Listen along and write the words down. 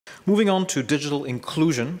Moving on to digital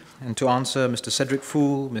inclusion, and to answer Mr. Cedric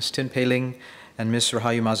Fu, Ms. Tin Pei Ling, and Ms.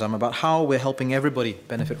 Rahayu Mazam about how we're helping everybody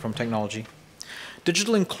benefit from technology.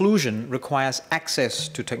 Digital inclusion requires access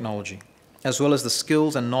to technology, as well as the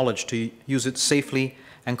skills and knowledge to use it safely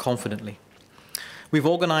and confidently. We've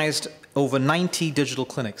organized over 90 digital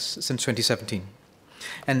clinics since 2017.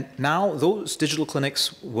 And now those digital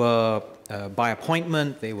clinics were by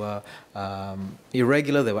appointment, they were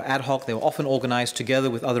irregular, they were ad hoc, they were often organized together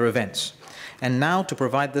with other events. And now, to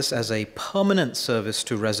provide this as a permanent service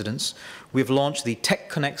to residents, we've launched the Tech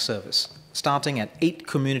Connect service, starting at 8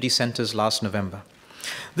 community centers last November.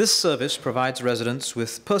 This service provides residents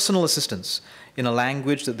with personal assistance in a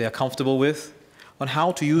language that they are comfortable with, on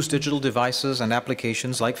how to use digital devices and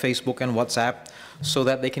applications like Facebook and WhatsApp so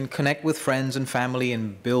that they can connect with friends and family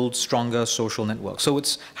and build stronger social networks. So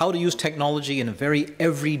it's how to use technology in a very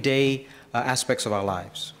everyday aspects of our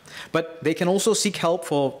lives. But they can also seek help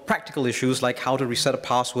for practical issues like how to reset a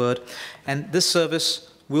password, and this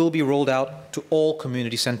service will be rolled out to all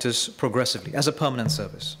community centers progressively as a permanent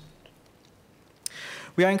service.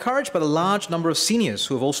 We are encouraged by the large number of seniors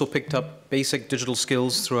who have also picked up basic digital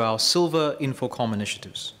skills through our Silver Infocomm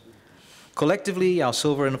initiatives. Collectively, our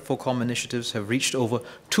Silver Infocomm initiatives have reached over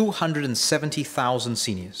 270,000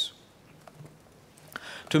 seniors.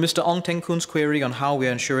 To Mr. Ong Teng Koon's query on how we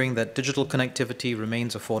are ensuring that digital connectivity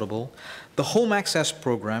remains affordable, the Home Access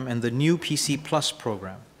Program and the NEU PC Plus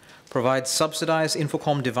Programme provide subsidized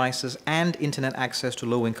Infocom devices and internet access to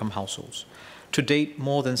low-income households. To date,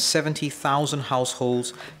 more than 70,000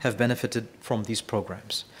 households have benefited from these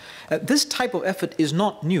programs. This type of effort is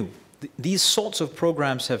not new. These sorts of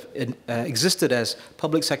programs have existed as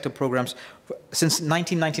public sector programs since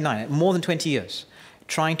 1999, more than 20 years,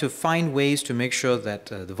 trying to find ways to make sure that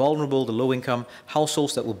the vulnerable, the low-income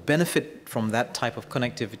households that will benefit from that type of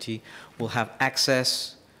connectivity will have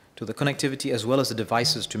access to the connectivity as well as the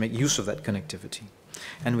devices to make use of that connectivity.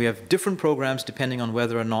 And we have different programs depending on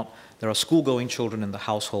whether or not there are school-going children in the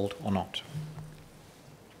household or not.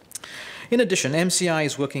 In addition, MCI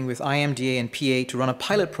is working with IMDA and PA to run a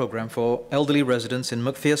pilot program for elderly residents in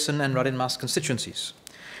McPherson and Radin Mas constituencies.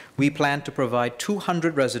 We plan to provide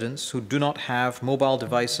 200 residents who do not have mobile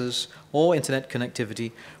devices or internet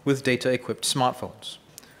connectivity with data-equipped smartphones.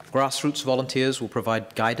 Grassroots volunteers will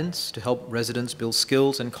provide guidance to help residents build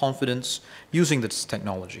skills and confidence using this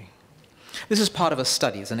technology. This is part of a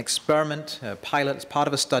study, it's an experiment, a pilot, it's part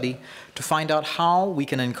of a study to find out how we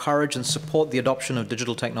can encourage and support the adoption of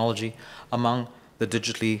digital technology among the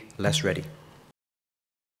digitally less ready.